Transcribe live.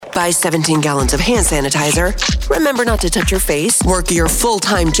Buy 17 gallons of hand sanitizer. Remember not to touch your face. Work your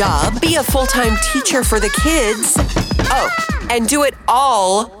full-time job. Be a full-time teacher for the kids. Oh, and do it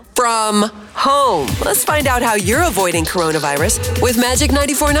all from home. Let's find out how you're avoiding coronavirus with Magic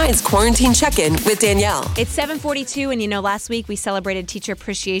 94.9's Quarantine Check-In with Danielle. It's 7:42, and last week we celebrated Teacher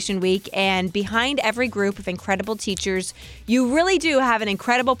Appreciation Week, and behind every group of incredible teachers, you really do have an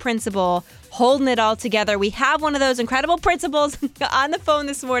incredible principal holding it all together. We have one of those incredible principals on the phone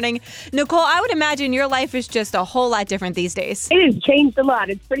this morning. Nicole, I would imagine your life is just a whole lot different these days. It has changed a lot.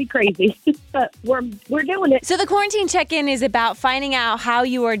 It's pretty crazy, but we're doing it. So the Quarantine Check-In is about finding out how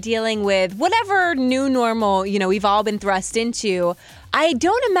you are dealing with whatever new normal, we've all been thrust into. I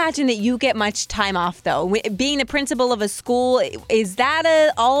don't imagine that you get much time off, though. Being the principal of a school, is that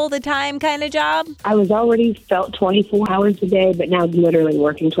a all the time kind of job? I was already felt 24 hours a day, but now literally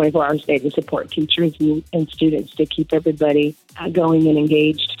working 24 hours a day to support teachers and students to keep everybody going and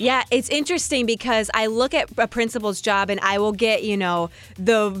engaged. Yeah, it's interesting because I look at a principal's job and I will get,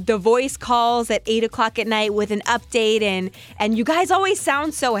 the voice calls at 8 o'clock at night with an update and you guys always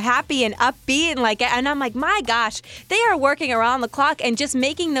sound so happy and upbeat and I'm like, my gosh, they are working around the clock and just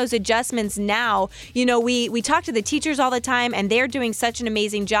making those adjustments now. We talk to the teachers all the time and they're doing such an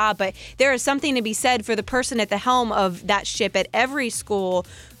amazing job, but there is something to be said for the person at the helm of that ship at every school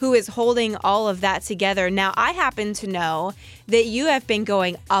who is holding all of that together. Now, I happen to know that you have been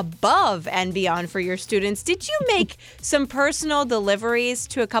going above and beyond for your students. Did you make some personal deliveries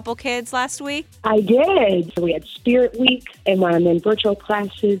to a couple kids last week? I did. So we had Spirit Week, and when I'm in virtual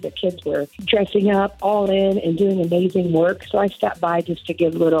classes, the kids were dressing up all in and doing amazing work. So I stopped by just to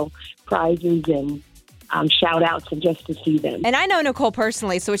give little prizes and shout outs and just to see them. And I know Nicole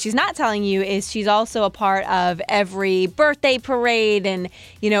personally, so what she's not telling you is she's also a part of every birthday parade and,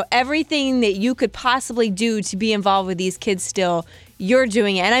 everything that you could possibly do to be involved with these kids still. You're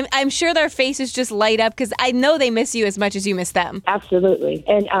doing it. And I'm sure their faces just light up because I know they miss you as much as you miss them. Absolutely.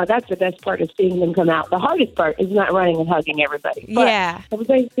 And that's the best part of seeing them come out. The hardest part is not running and hugging everybody. But yeah.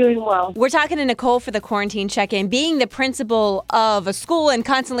 Everybody's doing well. We're talking to Nicole for the Quarantine Check-In. Being the principal of a school and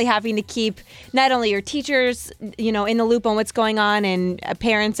constantly having to keep not only your teachers, in the loop on what's going on and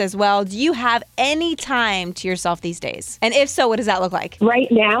parents as well. Do you have any time to yourself these days? And if so, what does that look like?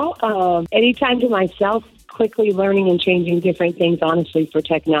 Right now, any time to myself, quickly learning and changing different things, honestly, for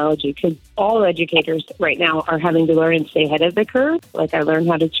technology, because all educators right now are having to learn and stay ahead of the curve. Like I learned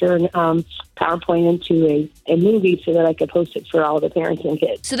how to turn PowerPoint into a movie so that I could post it for all the parents and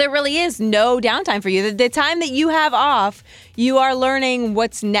kids. So there really is no downtime for you. The time that you have off, you are learning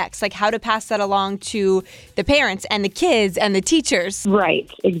what's next, like how to pass that along to the parents and the kids and the teachers. Right,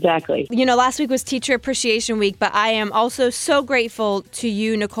 exactly. Last week was Teacher Appreciation Week, but I am also so grateful to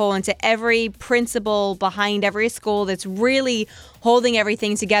you, Nicole, and to every principal behind every school that's really holding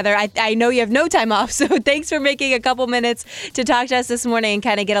everything together. I know you have no time off, so thanks for making a couple minutes to talk to us this morning and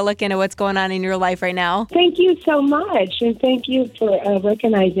kind of get a look into what's going on in your life right now. Thank you so much, and thank you for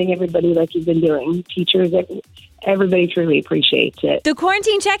recognizing everybody like you've been doing. Teachers, everybody truly appreciates it. The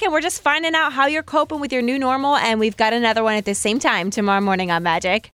Quarantine Check-In, we're just finding out how you're coping with your new normal, and we've got another one at the same time tomorrow morning on Magic.